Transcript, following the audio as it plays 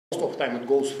of the time it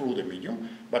goes through the medium,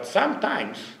 but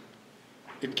sometimes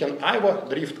it can either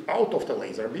drift out of the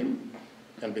laser beam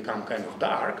and become kind of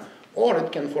dark, or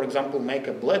it can, for example, make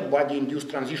a black body-induced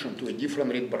transition to a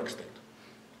different Rydberg state,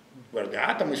 where the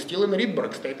atom is still in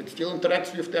Rydberg state, it still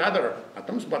interacts with the other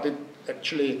atoms, but it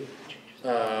actually,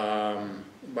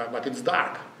 but it's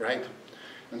dark, right?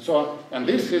 And so, and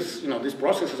this is, these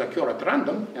processes occur at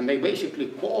random, and they basically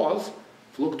cause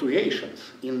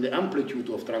fluctuations in the amplitude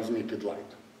of transmitted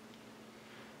light.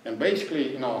 And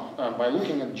basically, by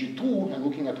looking at G2 and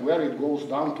looking at where it goes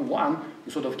down to 1,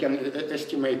 you sort of can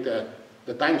estimate the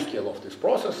time scale of this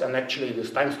process, and actually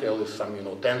this time scale is some,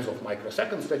 tens of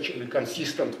microseconds, actually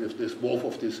consistent with this, both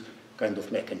of these kind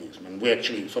of mechanism. And we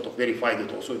actually sort of verified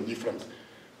it also in different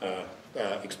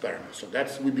experiments. So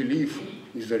that's, we believe,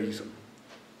 is the reason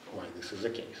why this is the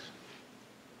case.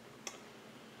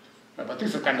 But this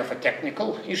is a kind of a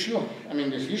technical issue. I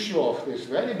mean, this issue of this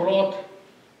very broad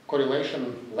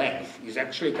correlation length is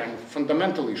actually kind of a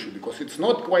fundamental issue, because it's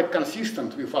not quite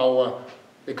consistent with our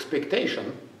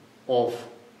expectation of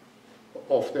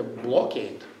the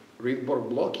blockade, Rydberg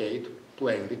blockade,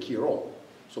 playing the key role.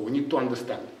 So we need to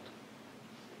understand it.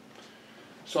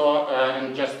 So,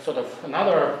 and just sort of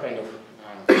another kind of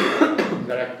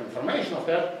direct information of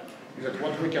that is that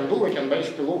what we can do, we can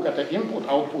basically look at the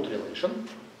input-output relation.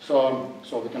 So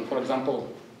we can, for example,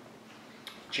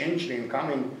 change the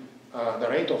incoming, the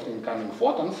rate of the incoming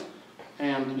photons,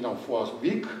 and for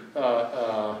weak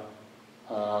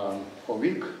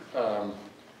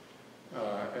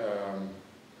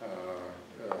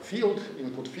field,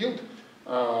 input field.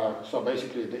 So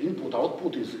basically, the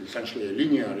input-output is essentially a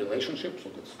linear relationship. So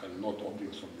that's kind of not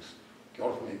obvious on this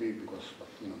curve, maybe because,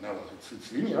 never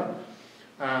it's linear.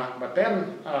 But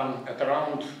then at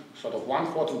around sort of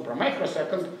 1 photon per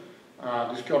microsecond,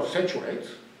 this curve saturates,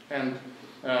 and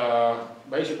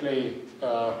basically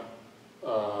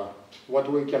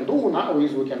what we can do now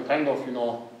is we can kind of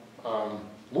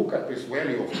look at this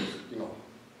value of this,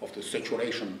 of the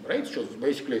saturation rate. So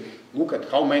basically look at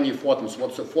how many photons,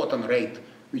 what's the photon rate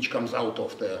which comes out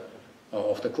of the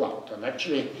cloud. And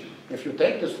actually, if you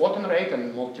take this photon rate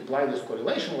and multiply this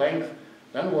correlation length,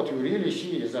 then what you really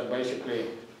see is that basically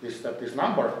this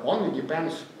number only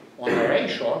depends on the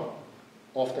ratio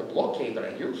of the blockade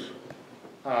radius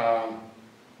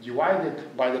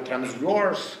divided by the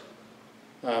transverse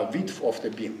width of the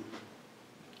beam.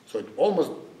 So it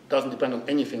almost doesn't depend on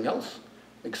anything else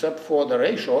except for the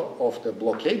ratio of the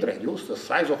blockade radius, the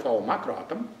size of our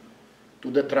macroatom,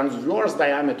 to the transverse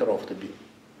diameter of the beam.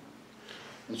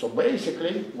 And so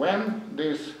basically, when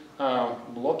this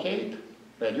blockade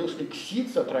radius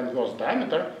exceeds the transverse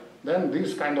diameter, then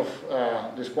this kind of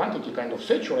this quantity kind of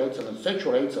saturates, and it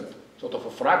saturates at sort of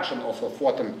a fraction of a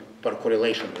photon per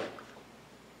correlation length.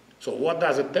 So what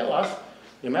does it tell us?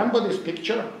 Remember this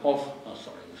picture of,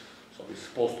 so this is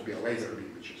supposed to be a laser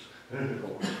beam, which is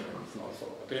it's not so.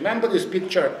 But remember this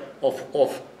picture of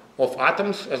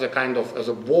atoms as a kind of as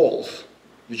a balls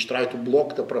which try to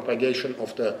block the propagation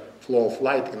of the flow of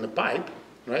light in the pipe,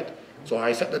 right? So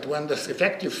I said that when the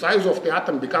effective size of the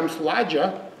atom becomes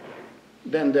larger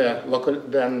than the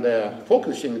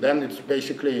focusing, then it's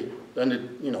basically, then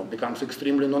it becomes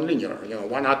extremely nonlinear.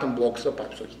 One atom blocks the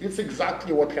pipe. So it's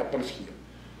exactly what happens here.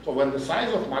 So when the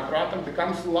size of macroatom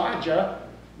becomes larger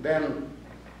than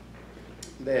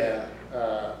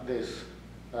this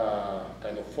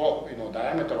kind of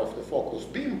diameter of the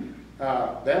focused beam,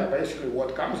 then basically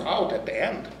what comes out at the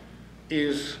end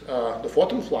is the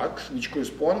photon flux, which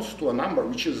corresponds to a number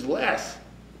which is less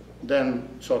than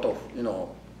sort of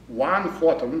 1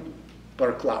 photon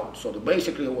per cloud. So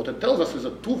basically what it tells us is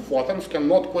that 2 photons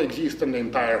cannot coexist in the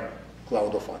entire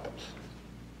cloud of atoms.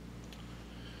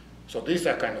 So these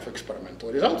are kind of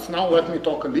experimental results. Now let me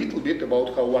talk a little bit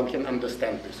about how one can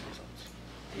understand these results.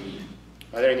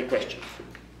 Are there any questions?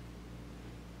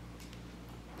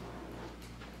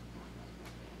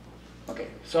 Okay,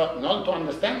 so in order to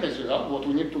understand this result, what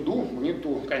we need to do, we need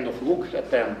to kind of look at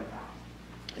the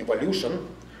evolution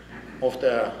of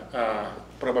the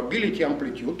probability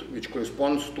amplitude, which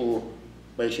corresponds to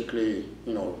basically,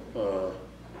 2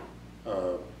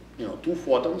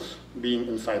 photons being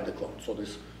inside the cloud. So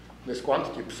this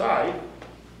quantity psi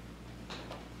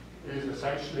is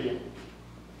essentially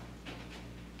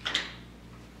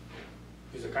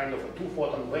a kind of a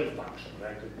 2-photon wave function,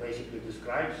 right? It basically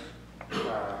describes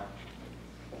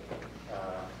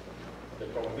the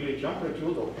probability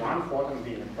amplitude of 1 photon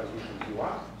being in position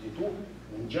Z1, Z2.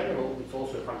 In general, it's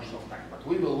also a function of time, but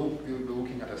we will be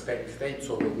looking at a steady state,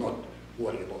 so we will not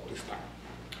worry about this time.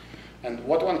 And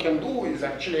what one can do is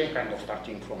actually, kind of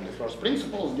starting from the first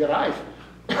principles, derive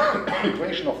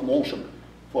equation of motion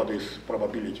for this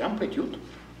probability amplitude.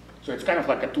 So it's kind of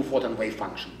like a two-photon wave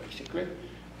function, basically.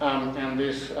 And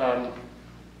this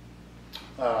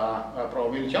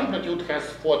probability amplitude has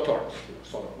 4 terms.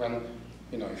 So when,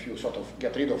 if you sort of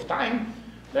get rid of time,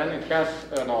 then it has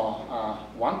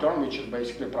one term which is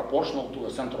basically proportional to the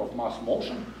center of mass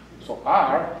motion. So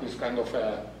R is kind of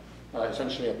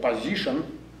essentially a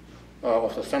position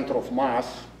of the center of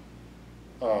mass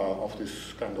of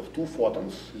this kind of 2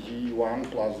 photons, Z1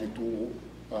 plus Z2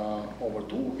 over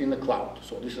 2 in the cloud.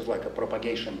 So this is like a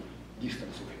propagation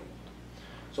distance, if you want.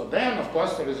 So then, of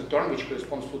course, there is a term which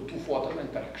corresponds to 2-photon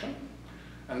interaction.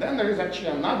 And then there is actually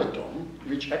another term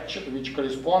which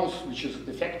corresponds, which is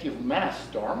effective mass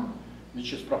term,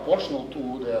 which is proportional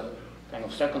to the kind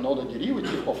of second-order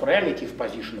derivative of relative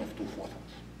position of 2 photons.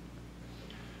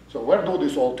 So where do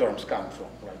these all terms come from,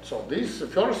 right? So this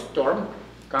first term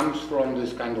comes from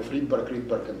this kind of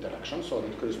Rydberg-Rydberg interaction. So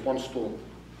it corresponds to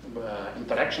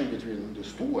interaction between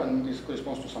these two, and this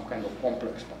corresponds to some kind of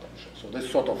complex potential. So this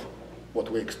is sort of what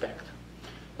we expect.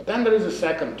 But then there is a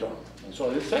second term. And so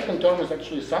this second term is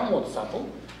actually somewhat subtle.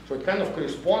 So it kind of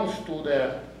corresponds to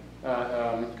the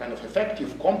kind of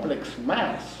effective complex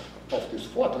mass of these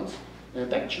photons.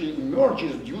 And it actually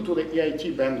emerges due to the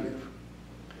EIT bandwidth.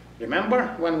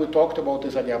 Remember when we talked about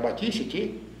this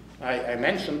adiabaticity, I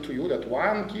mentioned to you that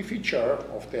one key feature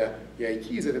of the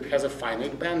EIT is that it has a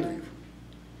finite bandwidth.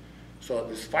 So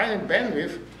this finite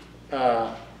bandwidth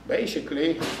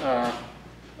basically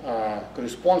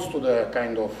corresponds to the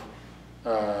kind of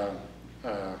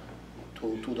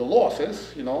to the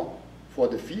losses, for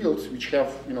the fields which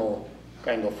have,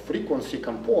 kind of frequency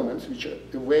components which are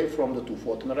away from the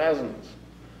 2-photon resonance.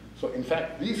 So in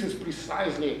fact, this is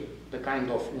precisely the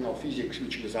kind of physics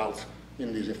which results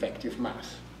in this effective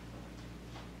mass.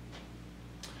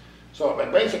 So,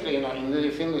 but basically, in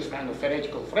this kind of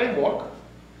theoretical framework,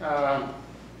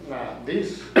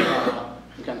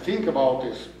 you can think about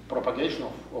this propagation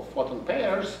of photon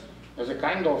pairs as a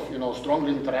kind of,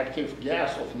 strongly interactive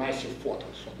gas of massive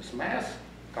photons. So this mass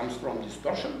comes from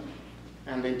dispersion,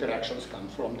 and the interactions come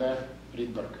from the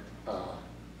Rydberg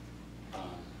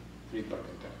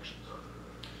interactions.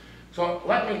 So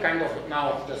let me kind of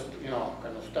now just,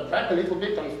 kind of step back a little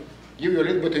bit and give you a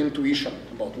little bit of intuition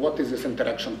about what is this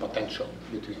interaction potential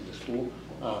between these two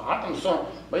atoms. So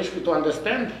basically, to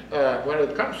understand where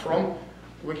it comes from,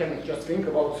 we can just think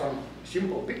about some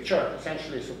simple picture.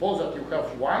 Essentially, suppose that you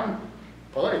have one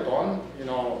polariton,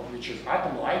 which is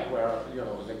atom-like, where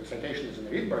the excitation is in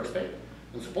the Rydberg state,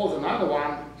 and suppose another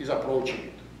one is approaching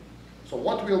it. So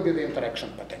what will be the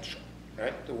interaction potential?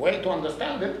 Right? The way to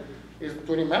understand it is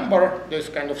to remember this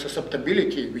kind of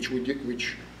susceptibility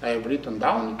which I have written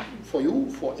down for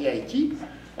you for EIT.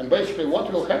 And basically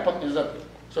what will happen is that,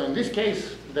 so in this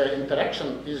case, the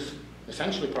interaction is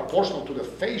essentially proportional to the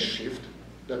phase shift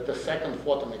that the second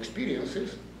photon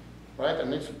experiences, right?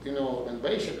 And it's, and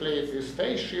basically this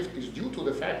phase shift is due to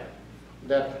the fact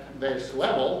that this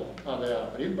level,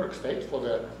 the Rydberg state for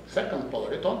the second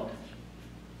polariton,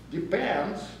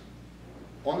 depends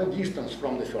on the distance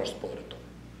from the first polariton,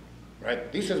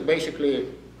 right? This is basically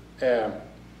a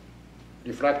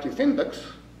diffractive index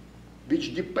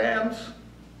which depends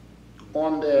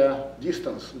on the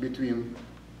distance between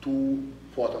 2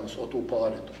 photons or 2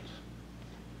 polaritons.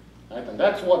 Right? And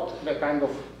that's what the kind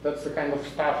of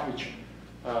stuff which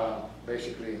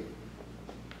basically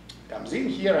comes in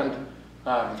here. And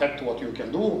in fact, what you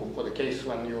can do for the case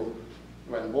when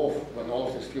all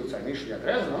of these fields are initially at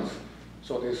resonance,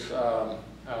 so this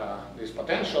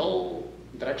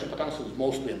interaction potential is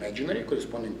mostly imaginary,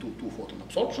 corresponding to 2-photon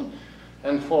absorption.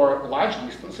 And for large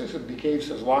distances, it behaves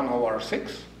as 1 over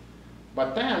 6.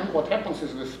 But then what happens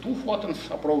is these 2 photons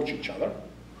approach each other.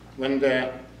 When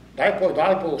the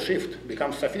dipole shift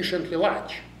becomes sufficiently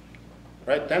large,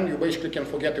 right, then you basically can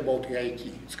forget about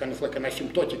EIT. It's kind of like an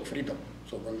asymptotic freedom.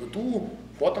 So when the 2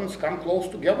 photons come close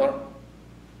together,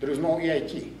 there is no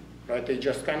EIT, right? They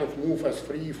just kind of move as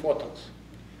free photons,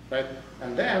 right?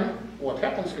 And then what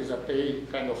happens is that they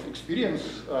kind of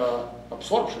experience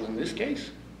absorption in this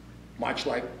case, much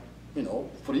like,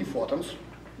 free photons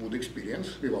would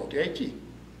experience without EIT.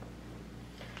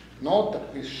 Note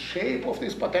that the shape of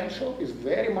this potential is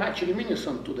very much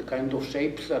reminiscent to the kind of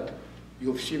shapes that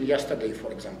you've seen yesterday,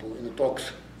 for example, in the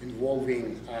talks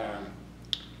involving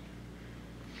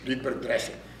Rydberg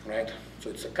dressing, right? So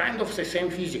it's a kind of the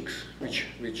same physics which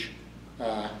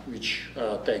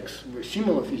takes,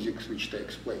 similar physics which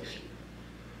takes place here.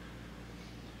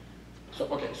 So,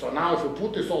 okay, so now if we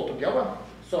put this all together,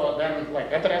 so then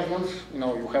like at resonance,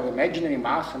 you have imaginary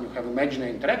mass and you have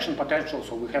imaginary interaction potential,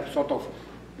 so we have sort of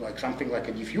like something like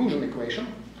a diffusion equation.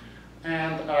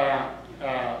 And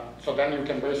so then you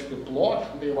can basically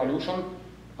plot the evolution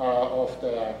of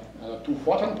the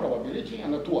two-photon probability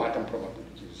and the two-atom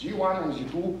probability. Z1 and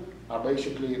Z2 are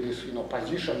basically these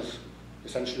positions,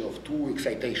 essentially, of two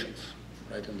excitations,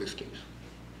 right, in this case.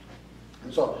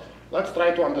 And so let's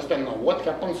try to understand now what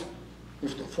happens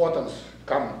if the photons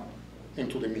come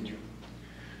into the medium.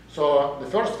 So the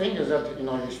first thing is that you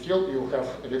have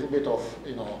a little bit of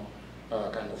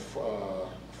kind of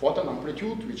photon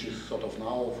amplitude, which is sort of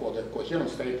now for the coherent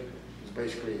state is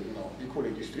basically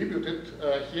equally distributed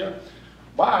here,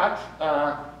 but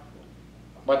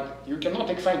you cannot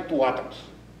excite two atoms.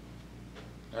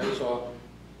 Right? So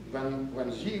when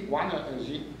Z1 is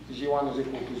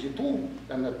equal to Z2,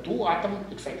 then the two-atom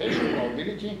excitation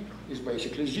probability is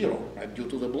basically 0, right, due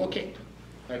to the blockade.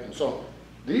 Right? And so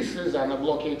this is a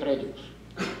blockade radius.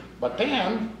 But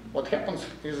then what happens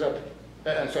is that,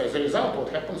 and so as a result, what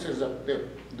happens is that the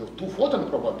two-photon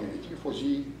probability for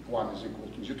Z1 is equal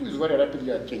to Z2 is very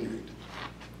rapidly attenuated.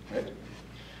 Right?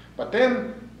 But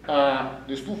then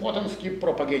these two photons keep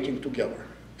propagating together.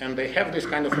 And they have this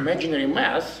kind of imaginary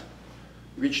mass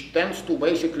which tends to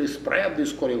basically spread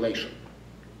this correlation.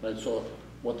 Right? So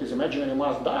what this imaginary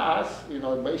mass does,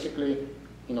 basically,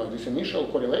 this initial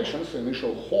correlations,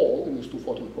 initial hole in this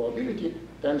two-photon probability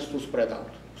tends to spread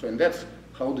out. So and that's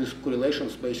how these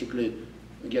correlations basically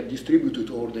get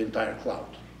distributed over the entire cloud.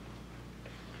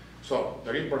 So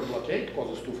the Rydberg blockade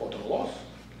causes two-photon loss,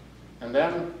 and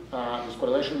then this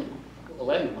correlation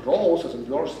length grows as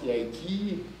inverse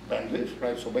EIT bandwidth,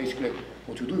 right? So basically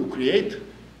what you do, you create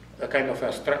a kind of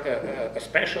a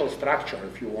special structure,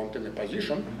 if you want, in a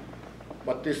position,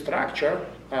 but this structure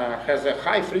has a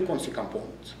high frequency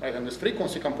components, right? And these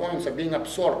frequency components are being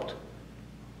absorbed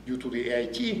due to the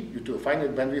AIT, due to a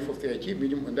finite bandwidth of the AIT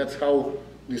medium, and that's how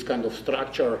this kind of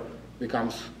structure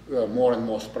becomes more and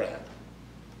more spread.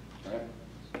 Right?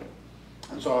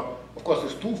 And so, of course,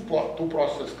 these two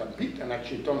processes compete, and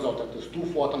actually it turns out that this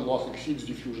two-photon loss exceeds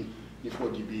diffusion if 4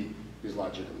 dB is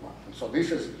larger than 1. And so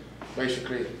this is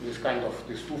basically this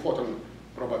two-photon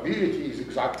probability is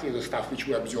exactly the stuff which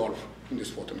we observe in this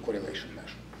photon correlation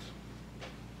measurements.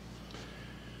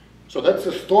 So that's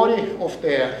the story of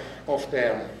the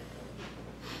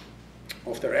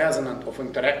resonant of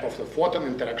the photon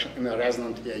interaction in a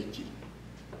resonant EIT.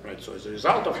 Right. So as a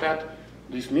result of that,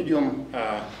 this medium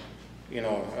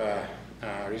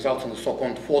results in a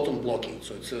so-called photon blockade.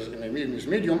 So it says in this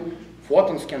medium,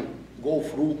 photons can go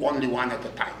through only one at a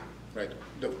time. Right.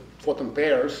 The photon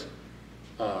pairs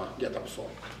get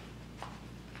absorbed.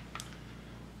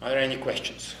 Are there any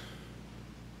questions?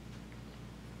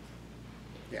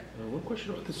 Yeah. One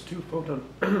question about this two-photon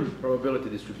probability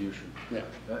distribution. Yeah.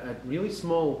 At really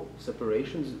small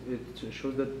separations, it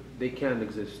shows that they can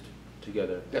exist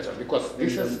together. That's right, because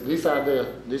these are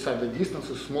the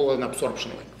distances smaller than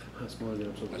absorption length. Smaller than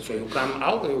absorption. So you come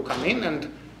out, you come in,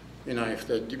 and if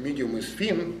the medium is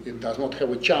thin, it does not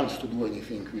have a chance to do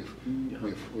anything with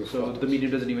so photons. the medium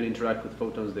doesn't even interact with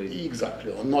photons.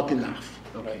 Exactly, or not enough.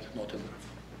 Okay. Right? Not enough.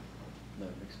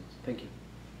 That makes sense. Thank you.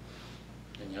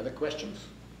 Any other questions?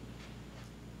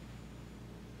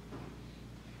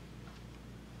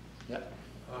 Yeah.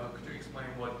 Could you explain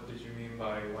what did you mean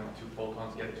by when two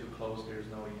photons get too close, there's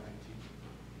no EIT?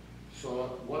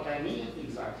 So what I mean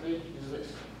exactly is this.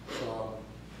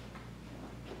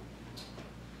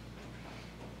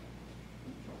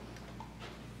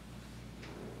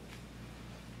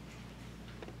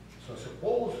 So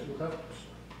suppose you have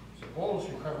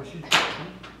a situation.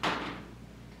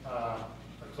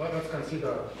 So let's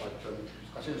consider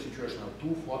a situation of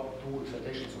two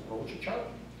excitations approach each other,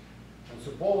 and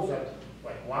suppose that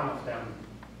one of them,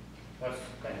 let's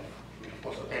kind of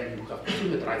course then you have to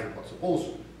symmetrize it, but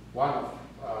suppose one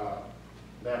of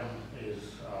them is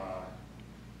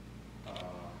a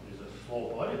slow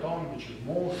polariton which is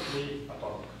mostly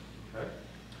atomic. Okay?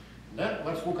 Then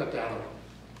let's look at the other one.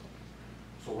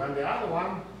 So when the other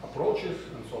one approaches,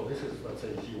 and so this is, let's say,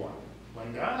 Z1.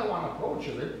 When the other one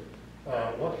approaches it,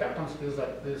 what happens is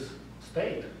that this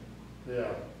state,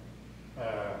 the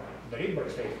Rydberg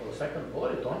state for the second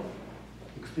polariton,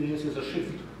 experiences a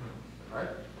shift, right?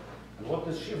 And what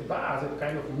this shift does, it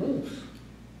kind of moves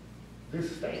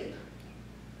this state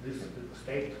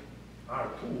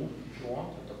R2, if you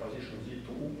want, at the position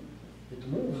Z2, it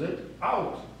moves it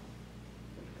out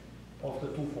of the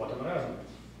two-photon resonance.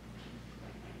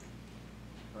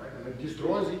 Right? And it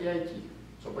destroys the EIT.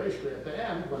 So basically, at the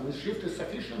end, when the shift is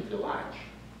sufficiently large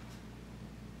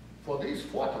for this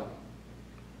photon,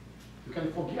 you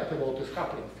can forget about this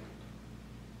coupling field.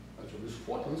 And so this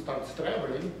photon starts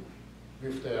traveling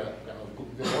with the kind of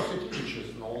velocity, which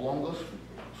is no longer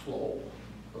slow,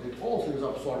 but it also is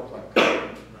absorbed like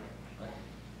that. Right?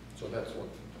 So that's what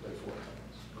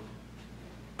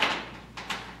happens.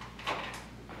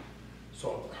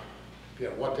 So,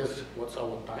 Pierre, what's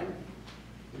our time?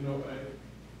 You know,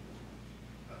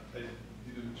 I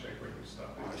didn't check when you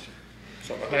started. I see.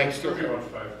 So, but I still have about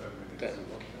 5-10 minutes. 10,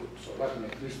 okay, good. So let me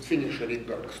at least finish the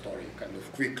Rydberg story kind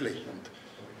of quickly, and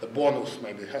the bonus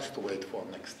maybe has to wait for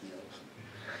next year.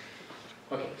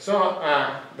 Okay, so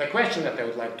the question that I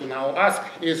would like to now ask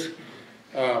is,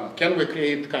 can we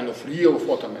create kind of real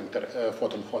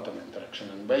photon-photon interaction?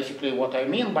 And basically what I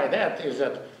mean by that is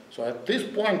that, so at this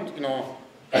point, you know,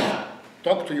 I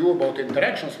talked to you about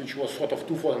interactions which was sort of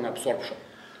two-photon absorption.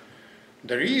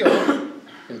 The real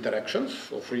interactions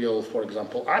of real, for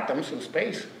example, atoms in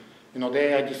space, you know,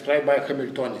 they are described by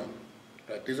Hamiltonian.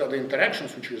 Right? These are the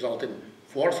interactions which result in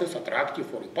forces,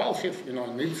 attractive or repulsive. You know,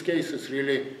 in this case, it's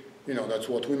really, you know, that's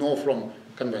what we know from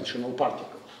conventional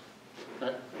particles.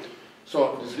 Right?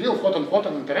 So these real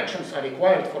photon-photon interactions are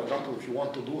required, for example, if you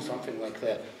want to do something like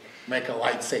make a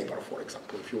lightsaber, for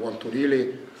example. If you want to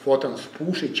really photons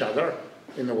push each other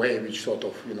in a way which sort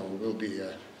of, you know, will be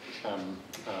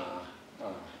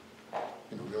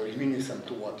you know, very reminiscent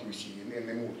to what you see in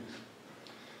the movies.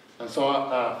 And so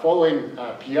following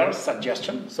Pierre's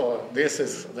suggestion, so this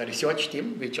is the research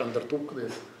team which undertook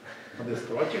this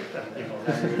project, and you know,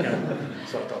 then we can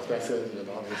sort of, this is, you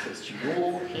know, this is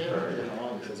Chiyu here, you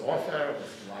know, this is Ofer, this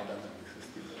is Vladan, and this is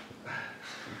Steve.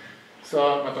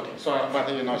 So, but okay, so, but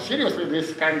you know, seriously,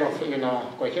 this kind of, you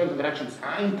know, coherent interactions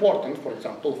are important, for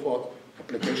example, for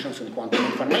applications in quantum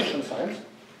information science.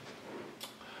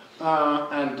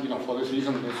 And you know, for this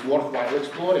reason, it's worthwhile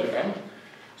exploring them.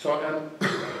 So, and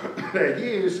the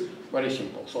idea is very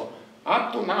simple. So,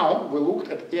 up to now, we looked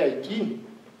at AIT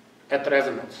at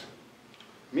resonance,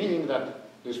 meaning that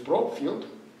this probe field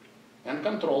and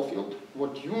control field were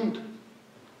tuned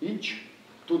each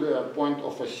to the point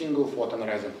of a single photon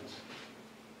resonance.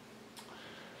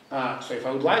 So, if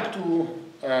I would like to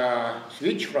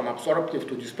switch from absorptive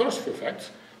to dispersive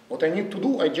effects, what I need to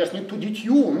do, I just need to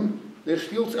detune these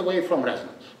fields away from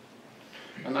resonance.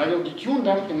 And I will detune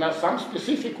them in some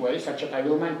specific way, such that I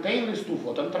will maintain these two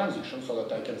photon transitions so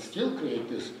that I can still create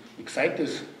this, excite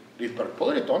these Rydberg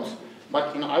polaritons,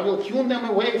 but you know, I will tune them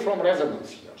away from resonance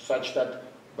here, such that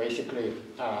basically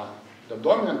the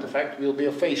dominant effect will be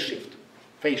a phase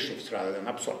shifts rather than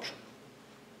absorption.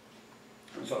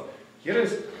 And so here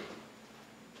is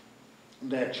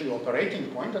the actual operating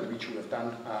point at which we have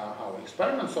done our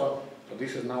experiment. So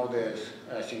this is now the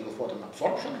single photon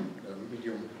absorption. The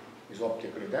medium is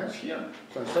optically dense here.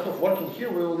 So instead of working here,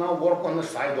 we will now work on the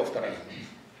side of the resonance.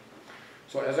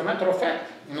 So as a matter of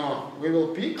fact, you know, we will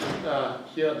pick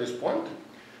here this point,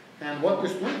 and what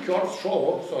these two curves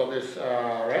show. So this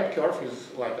red curve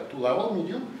is like a two-level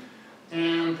medium,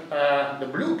 and the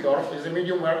blue curve is a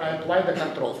medium where I apply the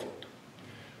control field.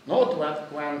 Note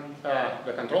that when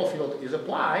the control field is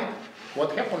applied,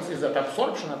 what happens is that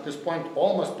absorption at this point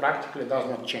almost practically does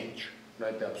not change.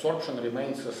 Right? The absorption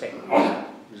remains the same.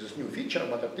 This is a new feature,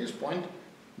 but at this point,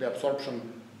 the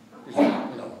absorption is, you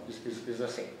know, is the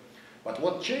same. But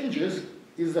what changes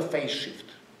is the phase shift.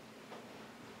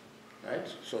 Right?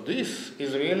 So this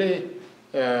is really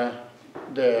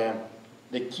the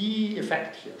key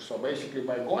effect here. So basically,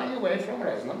 by going away from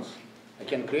resonance, I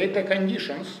can create the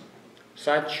conditions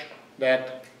such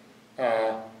that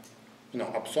you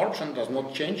know, absorption does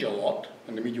not change a lot,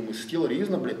 and the medium is still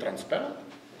reasonably transparent,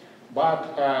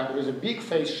 but there is a big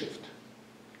phase shift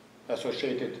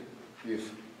associated with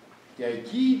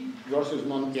AIT versus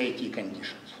non-AIT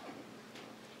conditions.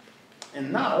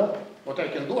 And now, what I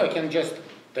can do, I can just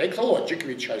take the logic,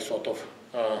 which I sort of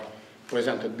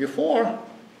presented before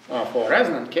for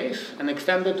resonant case, and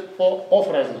extend it for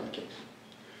off-resonant case.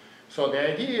 So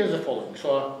the idea is the following.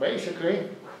 So basically,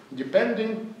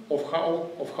 depending of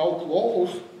how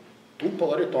close two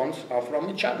polaritons are from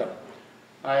each other,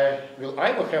 I will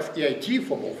either have AIT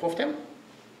for both of them,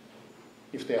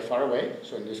 if they are far away.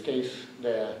 So in this case,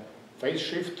 the phase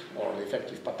shift or the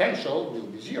effective potential will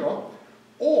be 0,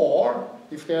 or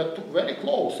if they are very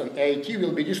close, and AIT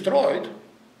will be destroyed,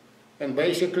 and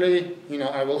basically, you know,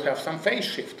 I will have some phase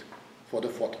shift for the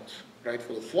photons, right?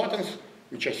 For the photons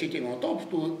which are sitting on top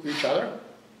to each other,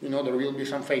 you know, there will be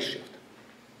some phase shift.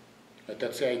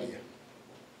 That's the idea.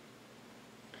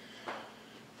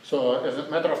 So, as a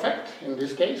matter of fact, in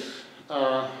this case,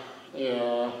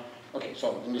 okay,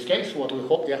 so in this case, what we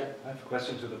hope, yeah? I have a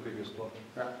question to the previous block.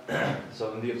 Yeah.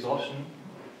 So, in the absorption,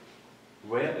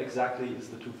 where exactly is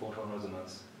the two-photon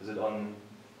resonance? Is it on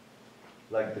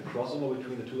like the crossover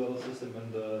between the two-level system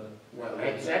and the... Well,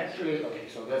 it's actually, okay,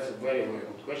 so that's a very, very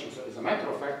good question. So as a matter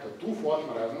of fact, the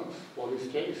two-photon resonance for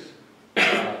this case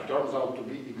turns out to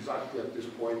be exactly at this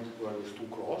point where these two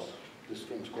cross, these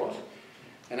strings cross.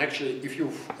 And actually, if you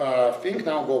think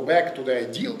now, go back to the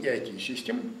ideal EIT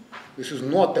system, this is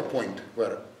not the point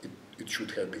where it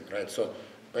should have been, right? So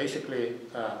basically,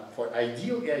 for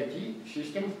ideal EIT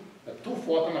system, a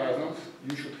two-photon resonance,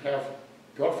 you should have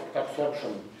perfect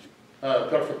absorption,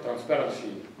 perfect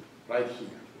transparency right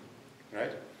here,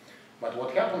 right? But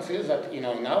what happens is that, in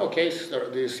our case,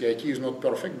 this EIT is not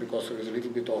perfect because there is a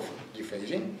little bit of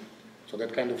dephasing. So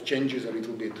that kind of changes a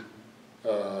little bit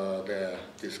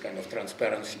this kind of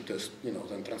transparency.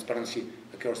 Then transparency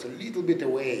occurs a little bit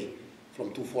away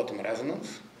from two-photon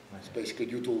resonance. It's basically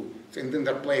due to an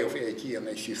interplay of EIT and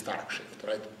AC Stark shift,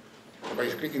 right? So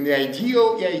basically, in the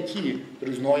ideal EIT, there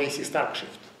is no AC Stark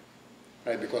shift,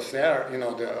 right? Because there,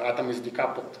 the atom is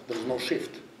decoupled. There is no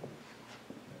shift.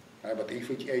 Right? But if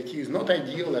EIT is not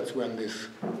ideal, that's when this.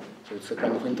 So it's a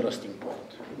kind of interesting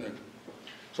point. Right?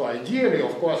 So ideally,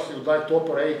 of course, you'd like to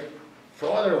operate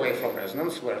further away from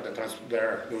resonance, where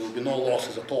there will be no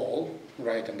losses at all,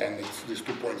 right? And then these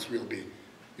 2 points will be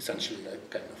essentially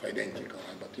kind of identical,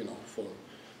 right? But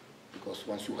because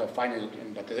once you have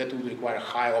finite, but that will require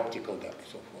high optical depth.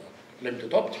 So for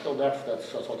limited optical depth,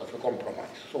 that's a sort of a compromise.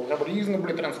 So we have a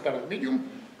reasonably transparent medium,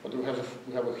 but we have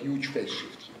a huge phase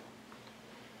shift here.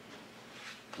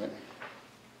 Okay.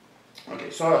 Okay,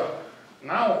 so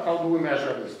now how do we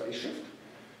measure this phase shift?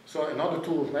 So in order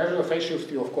to measure the phase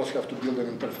shift, you of course have to build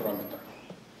an interferometer.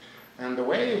 And the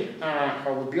way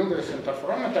how we build this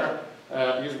interferometer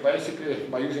is basically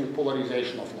by using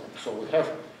polarization of light. So we have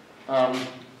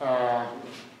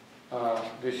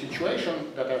the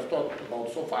situation that I've talked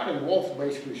about so far involves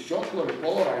basically circularly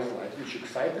polarized light, which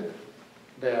excited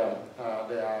the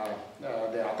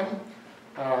atom.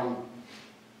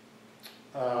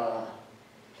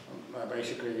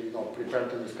 Basically,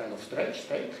 prepared in this kind of stretch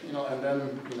state, and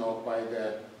then, by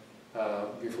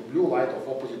with a blue light of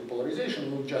opposite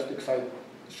polarization, we'll just excite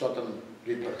certain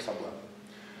Rydberg sublevel.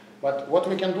 But what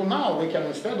we can do now, we can,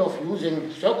 instead of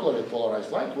using circularly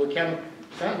polarized light, we can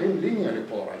send in linearly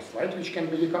polarized light, which can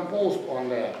be decomposed on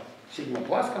the sigma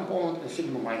plus component and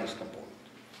sigma minus component.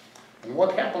 And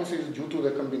what happens is, due to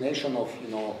the combination of,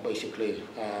 basically,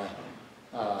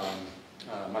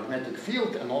 magnetic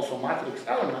field and also matrix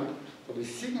element, so the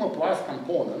sigma plus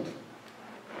component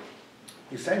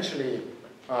essentially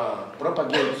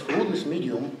propagates through this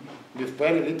medium with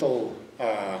very little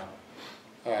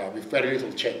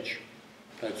change.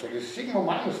 Right? So the sigma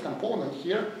minus component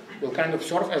here will kind of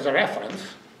serve as a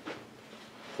reference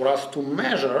for us to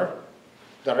measure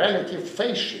the relative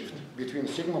phase shift between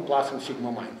sigma plus and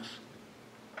sigma minus.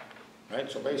 Right?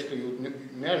 So basically, you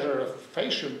measure a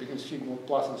phase shift between sigma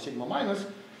plus and sigma minus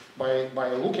by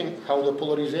looking how the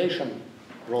polarization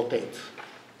rotates.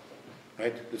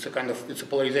 Right? It's a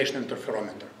polarization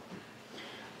interferometer.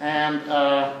 And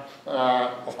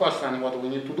of course, then what we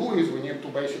need to do is we need to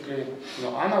basically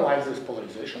analyze this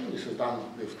polarization. This is done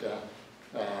with the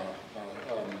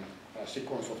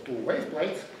sequence of 2 wave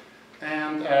plates.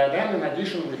 And then in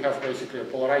addition, we have basically a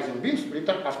polarizing beam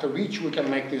splitter, after which we can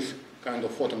make this kind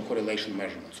of photon correlation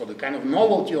measurement. So the kind of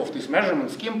novelty of this measurement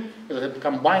scheme is that it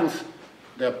combines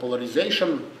the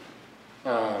polarization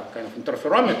kind of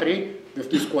interferometry with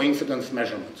these coincidence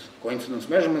measurements. Coincidence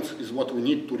measurements is what we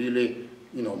need to really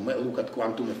look at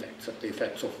quantum effects, at the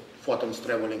effects of photons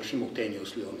traveling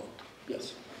simultaneously or not.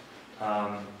 Yes?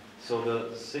 So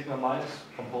the sigma minus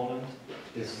component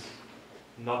is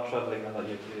not traveling under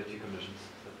EIT conditions,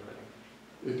 is that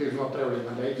right? It is not traveling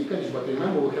under EIT conditions, but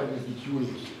remember we have this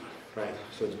detuning here. Right,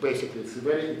 so it's basically,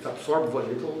 it's absorbed very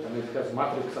little, and it has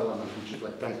matrix element, which is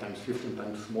like 10 times, 15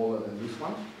 times smaller than this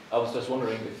one. I was just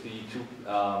wondering if the two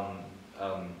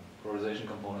polarization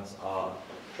components are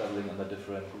traveling under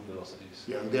different group velocities.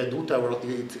 Yeah, and they do travel,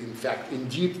 it's in fact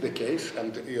indeed the case,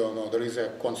 and there is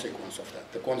a consequence of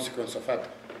that. The consequence of that,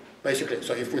 basically,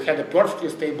 so if we had a perfectly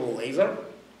stable laser,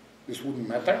 this wouldn't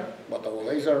matter, but our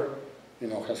laser,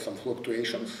 has some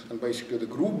fluctuations, and basically the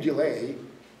group delay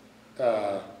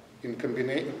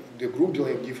the group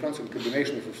delay difference in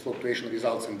combination with fluctuation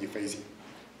results in dephasing.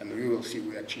 And we will see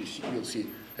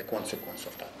a consequence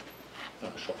of that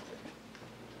shortly.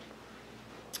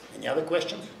 Any other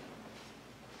questions?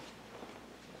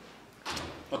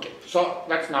 Okay, so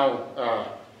let's now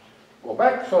go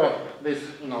back. So this,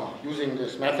 using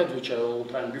this method, which I will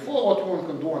try before, what one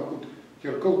can do, one could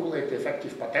here calculate the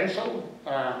effective potential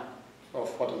of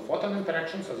photon-photon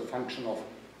interactions as a function of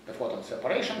the photon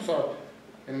separation. So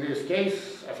in this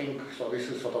case, I think, so this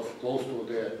is sort of close to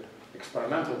the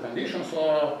experimental conditions.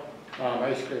 So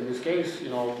basically, in this case,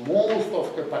 most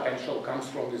of the potential comes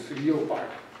from this real part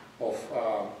of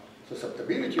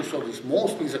susceptibility. So this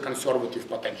mostly is a conservative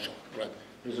potential, right?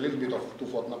 There's a little bit of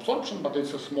two-photon absorption, but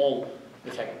it's a small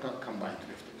effect combined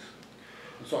with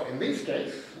this. So in this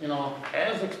case,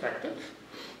 as expected,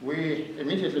 we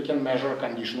immediately can measure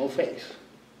conditional phase,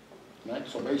 right?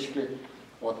 So basically,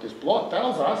 what this plot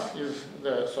tells us is,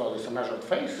 so it's a measured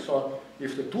phase. So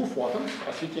if the two photons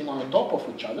are sitting on the top of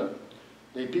each other,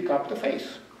 they pick up the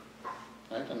phase,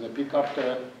 right? And they pick up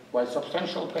the quite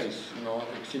substantial phase,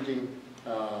 exceeding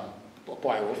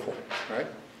pi over 4, right?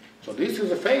 So this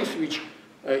is a phase which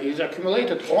is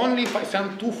accumulated only if I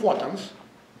send two photons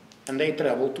and they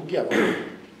travel together,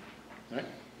 right?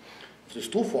 If these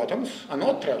two photons are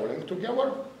not traveling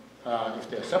together, if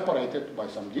they are separated by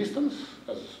some distance,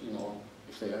 as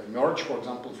if they emerge, for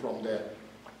example, from the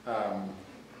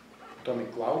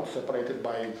atomic cloud separated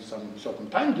by some certain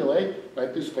time delay,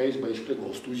 right, this phase basically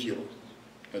goes to 0,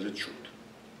 as it should.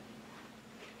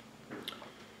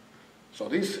 So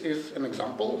this is an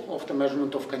example of the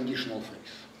measurement of conditional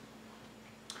phase.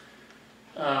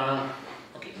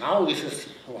 Okay, now this is,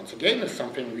 once again, is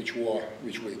something which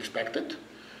we expected.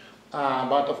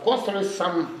 But of course there is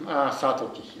some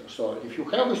subtlety here. So if you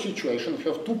have a situation, if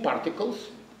you have two particles,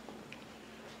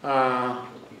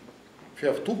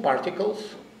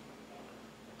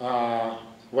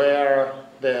 where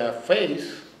the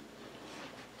phase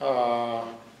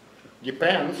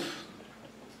depends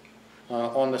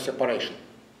on the separation,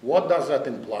 what does that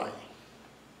imply?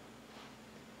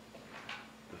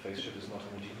 The phase shift is not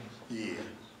homogeneous? Yeah.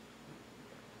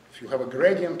 If you have a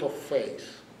gradient of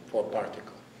phase for a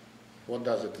particle, what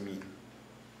does it mean?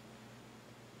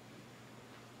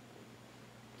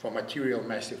 For material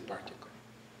massive particle.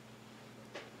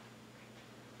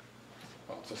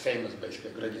 Well, it's the same as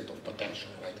basically a gradient of potential,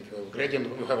 right? If you have a gradient,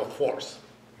 you have a force,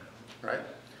 right?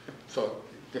 So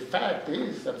the fact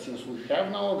is that since we have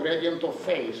now a gradient of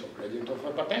phase or gradient of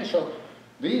a potential,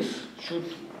 this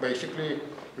should basically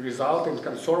result in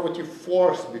conservative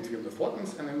force between the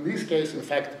photons, and in this case, in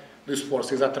fact, this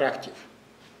force is attractive.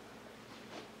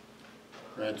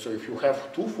 Right? So if you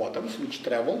have two photons which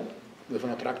travel with an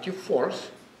attractive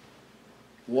force,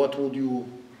 what would you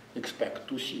expect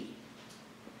to see?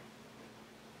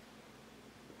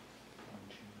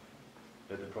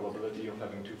 That the probability of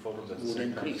having two photons at the Would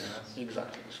same time increase, has-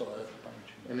 exactly. So,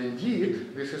 and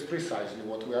indeed, this is precisely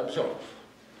what we observe.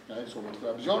 Right? So what we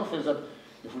observe is that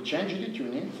if we change the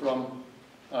tuning from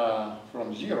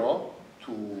 0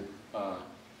 to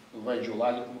value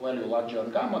larger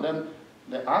than gamma, then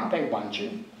the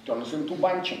anti-bunching turns into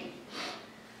bunching.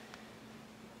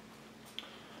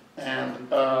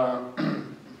 And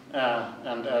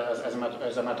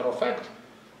as a matter of fact,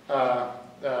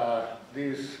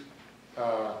 this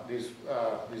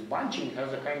bunching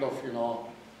has a kind of,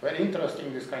 very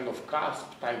interesting, this kind of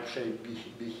cusp type shape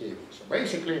behavior. So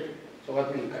basically, so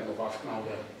let me kind of ask now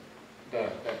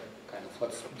the kind of,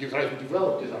 let's try to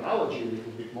develop this analogy a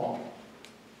little bit more.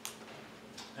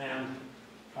 And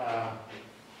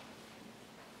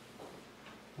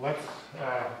let's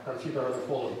consider the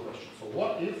following question. So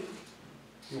what if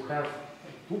you have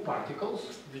two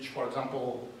particles, which, for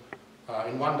example,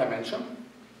 in one dimension,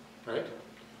 right,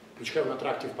 which have an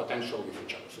attractive potential with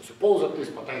each other. So suppose that this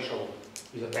potential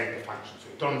is a delta function. So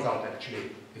it turns out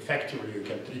actually, effectively, you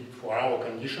can treat, for our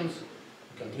conditions,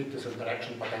 you can treat this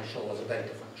interaction potential as a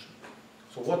delta function.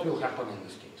 So what will happen in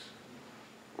this case?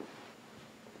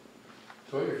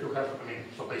 So if you have,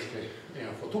 so basically,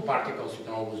 for two particles, you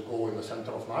can always go in the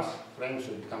center of mass frame,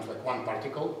 so it becomes like one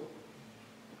particle,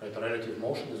 right? The relative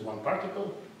motion is one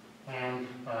particle, and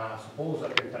suppose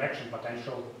that the interaction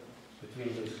potential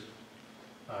between these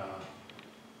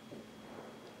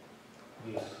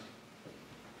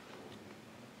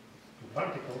two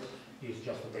particles is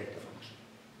just a delta function.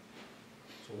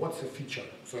 So what's the feature?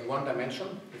 So in one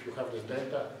dimension, if you have this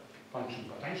delta function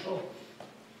potential,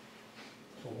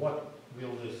 so what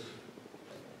will this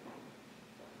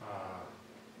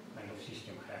kind of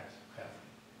system have? So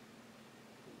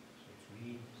it's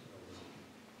V.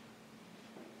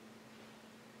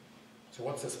 So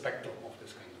what's the spectrum of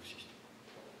this kind of system?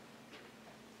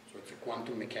 So it's a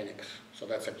quantum mechanics. So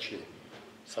that's actually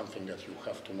something that you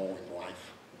have to know in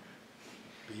life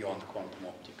beyond quantum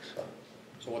optics.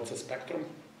 So what's the spectrum?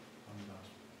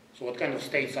 So what kind of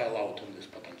states are allowed in this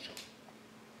potential?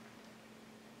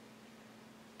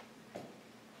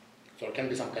 So there can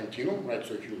be some continuum, right?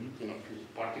 So if you, if your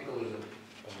particle is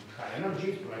a high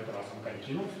energy, right, there are some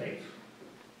continuum states.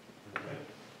 Right?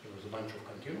 There is a bunch of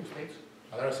continuum states,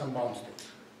 and there are some bound states.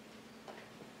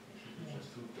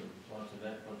 Just two of them, one to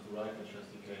left, one to right, and just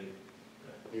decay.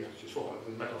 Yes, you saw. As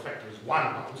a matter of fact, there is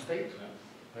one bound state.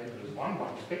 Yeah. Right? There is one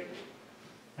bound state.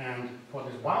 And for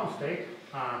this bound state,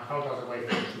 how does the wave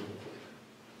function look like?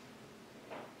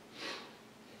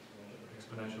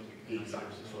 Exponential decay.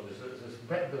 Exactly. So this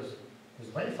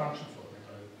wave function, so let me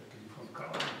take a different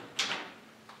color.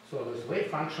 So this wave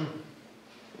function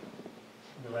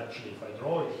will actually, if I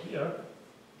draw it here,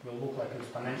 will look like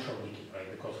exponential decay, right?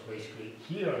 Because basically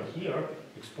here and here,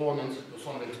 exponents,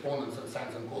 so the exponents and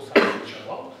sines and cosines which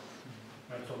are out.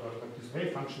 Right? So that this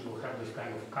wave function will have this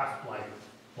kind of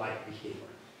cusp-like behavior.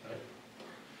 Right?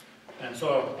 And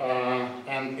so,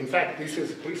 and in fact, this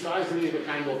is precisely the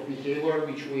kind of behavior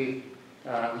which we're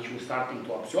starting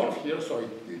to observe here. So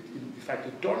in fact,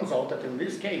 it turns out that in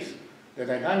this case, the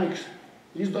dynamics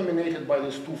is dominated by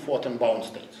these two photon bound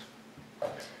states.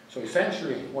 So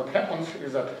essentially, what happens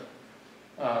is that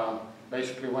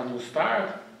basically when you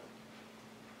start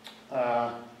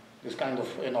this kind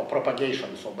of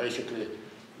propagation, so basically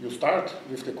you start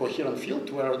with the coherent field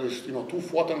where these two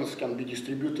photons can be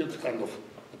distributed kind of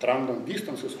at random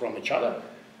distances from each other,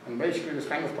 and basically this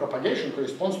kind of propagation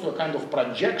corresponds to a kind of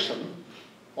projection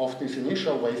of this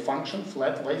initial wave function,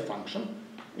 flat wave function,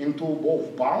 into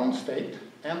both bound state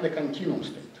and the continuum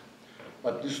state.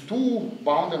 But these two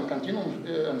bound and continuum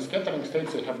and scattering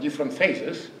states, they have different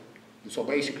phases. And so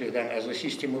basically then as the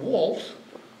system evolves,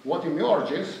 what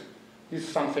emerges is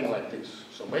something like this.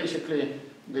 So basically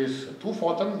this two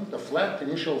photon, the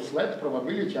initial flat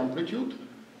probability amplitude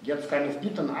gets kind of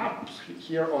eaten up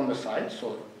here on the sides.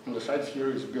 So on the sides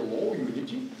here is below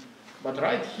unity. But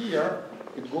right here,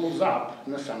 it goes up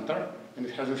in the center and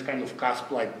it has this kind of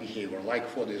cusp-like behavior, like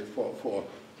for this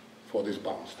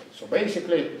bound state. So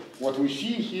basically, what we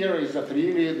see here is that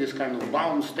really this kind of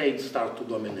bound states start to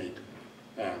dominate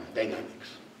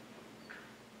dynamics.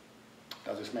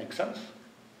 Does this make sense?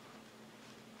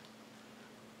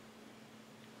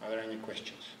 Are there any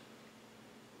questions?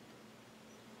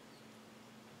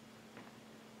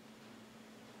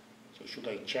 So should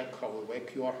I check how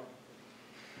awake you are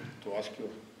to ask you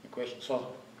a question?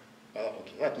 So,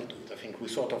 okay, let me do it. I think we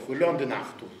learned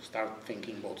enough to start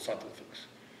thinking about subtle things.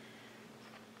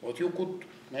 What you could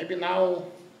maybe now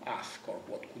ask, or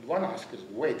what could one ask is,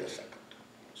 wait a second.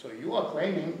 So you are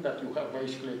claiming that you have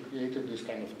basically created this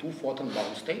kind of two photon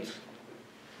bound states,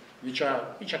 which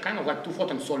are kind of like two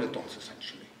photon solitons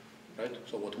essentially, right?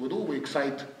 So what we do, we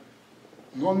excite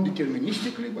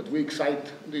non-deterministically, but we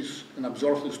excite this and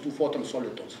observe these two photon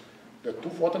solitons. The two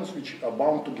photons which are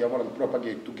bound together and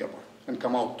propagate together and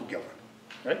come out together,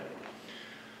 right?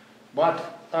 But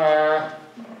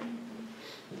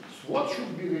what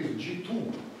should be this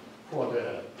G2 for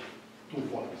the two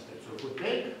photon state? So if we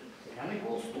take n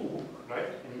equals 2, right,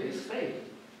 in this state,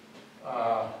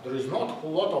 there is not a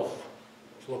lot of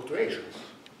fluctuations,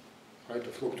 right? The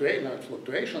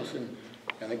fluctuations in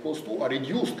n equals 2 are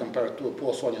reduced compared to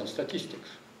Poissonian statistics.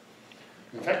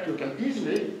 In fact, you can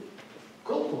easily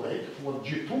calculate what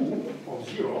G2 of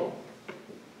 0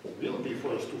 will be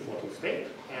for this two photon state,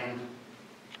 and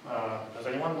does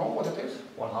anyone know what it is?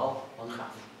 1/2. 1/2.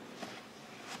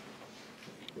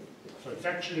 So it's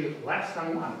actually less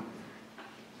than 1.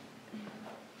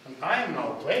 And I am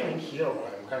now claiming here, or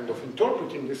I'm kind of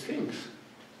interpreting these things.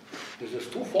 This is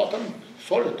two photon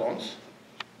solitons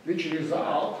which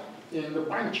result in the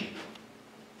punching.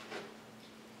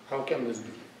 How can this be?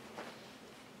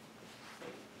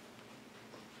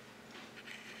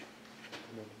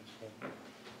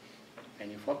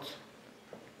 Any thoughts?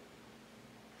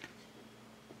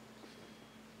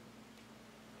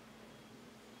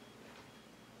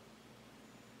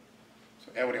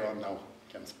 So everyone now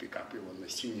can speak up, even the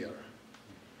senior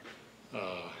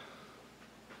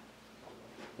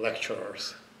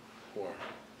lecturers who are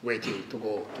waiting to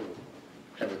go to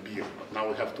have a beer. But now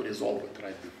we have to resolve it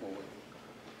right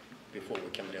before we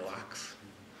can relax.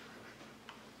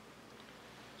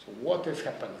 So what is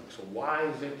happening? So why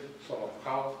is it, so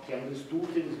how can these two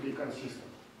things be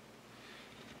consistent?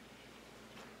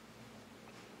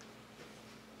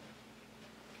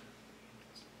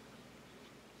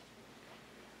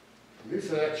 This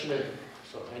is actually,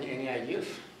 so any ideas?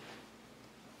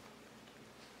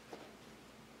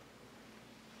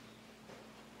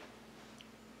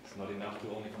 It's not enough to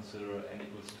only consider n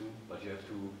equals 2, but you have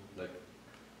to like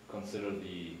consider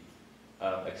the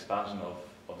expansion of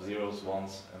zeros,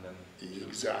 ones, and then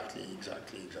Exactly.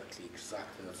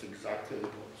 That's exactly the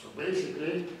point. So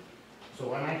basically, so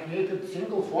when I created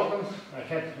single photons, I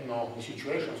had, the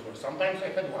situations where sometimes I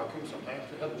had vacuum, sometimes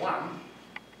I had one,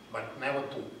 but never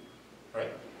two,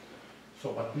 right?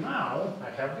 So, but now I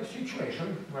have this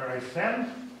situation where I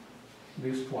send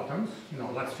these photons,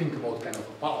 let's think about kind of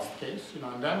a pulsed case,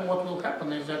 and then what will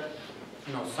happen is that,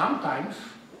 sometimes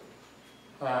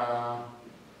there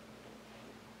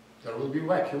will be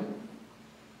vacuum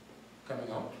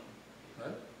coming out,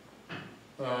 right?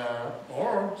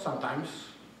 Or sometimes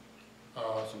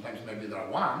maybe there are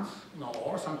ones,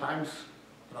 or sometimes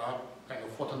there are kind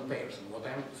of photon pairs. And what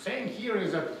I'm saying here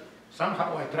is that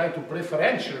somehow I try to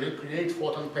preferentially create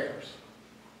photon pairs,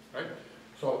 right?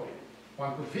 So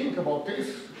one could think about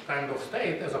this kind of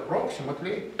state as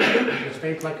approximately a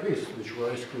state like this, which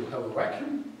basically will have a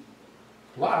vacuum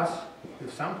plus,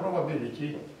 with some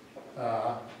probability,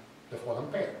 the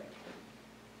photon pair.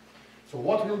 So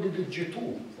what will be the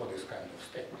G2 for this kind of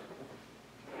state?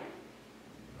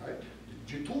 Right? The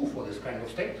G2 for this kind of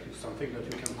state is something that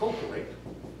you can calculate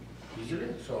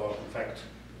easily. So in fact,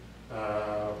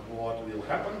 what will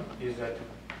happen is that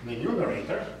the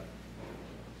numerator,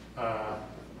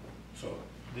 so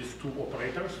these two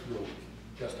operators will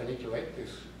just annihilate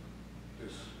this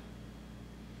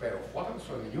pair of photons.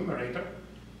 So in the numerator,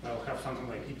 I'll have something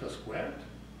like eta squared.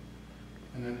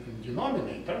 And then in the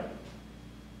denominator,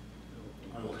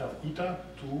 I will have eta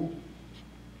to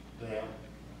the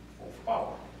fourth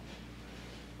power.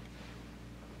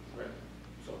 Right?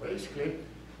 So basically,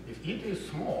 if eta is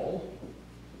small,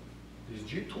 this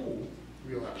G2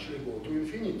 will actually go to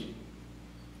infinity.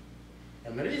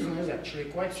 And the reason is actually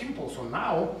quite simple. So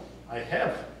now I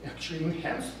have actually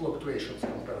enhanced fluctuations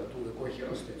compared to the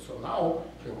coherent state. So now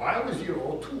the while is 0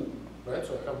 or 2, right?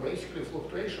 So I have basically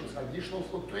fluctuations, additional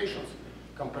fluctuations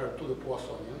compared to the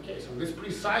Poissonian case. And this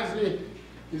precisely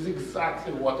is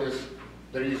exactly what is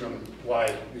the reason why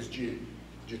this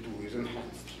G2 is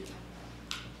enhanced here.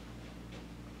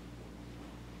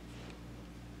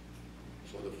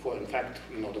 So in fact,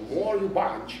 the more you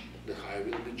bunch, the higher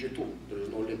will be G2. There is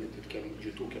no limit.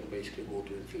 G2 can basically go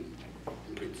to infinity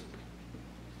in principle.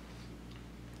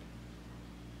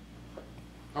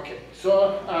 Okay,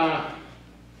 so I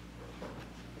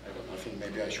think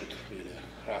maybe I should really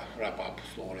wrap up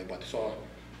slowly. But so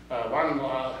one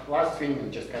last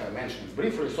thing, just kind of mentioned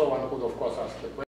briefly. So one could of course ask the question.